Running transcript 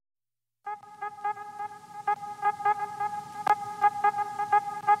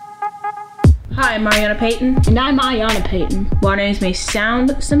Hi, I'm Mariana Payton. And I'm Ayana Payton. While our names may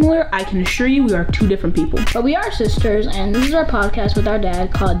sound similar, I can assure you we are two different people. But we are sisters, and this is our podcast with our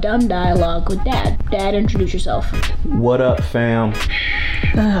dad called Dumb Dialogue with Dad. Dad, introduce yourself. What up, fam?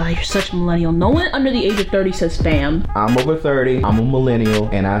 You're such a millennial. No one under the age of 30 says fam. I'm over 30, I'm a millennial,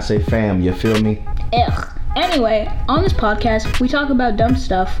 and I say fam, you feel me? Ugh. Anyway, on this podcast, we talk about dumb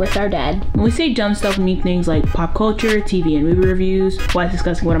stuff with our dad. When we say dumb stuff, we mean things like pop culture, TV and movie reviews, why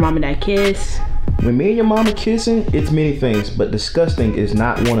discussing when our mom and dad kiss. When me and your mom are kissing, it's many things, but disgusting is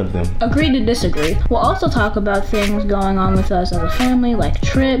not one of them. Agree to disagree. We'll also talk about things going on with us as a family, like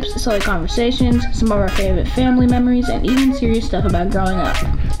trips, silly conversations, some of our favorite family memories, and even serious stuff about growing up.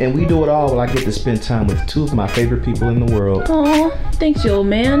 And we do it all while I get to spend time with two of my favorite people in the world. Aw, thanks, you old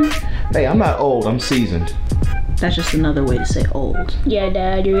man. Hey, I'm not old, I'm seasoned. That's just another way to say old. Yeah,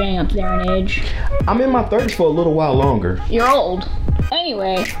 Dad, you're getting up there in age. I'm in my 30s for a little while longer. You're old.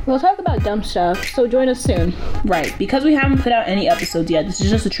 Anyway, we'll talk about dumb stuff, so join us soon. Right, because we haven't put out any episodes yet, this is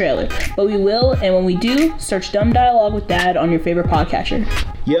just a trailer. But we will, and when we do, search Dumb Dialogue with Dad on your favorite podcatcher.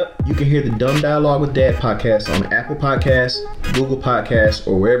 Yep, you can hear the Dumb Dialogue with Dad podcast on Apple Podcasts, Google Podcasts,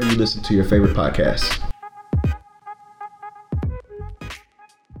 or wherever you listen to your favorite podcasts.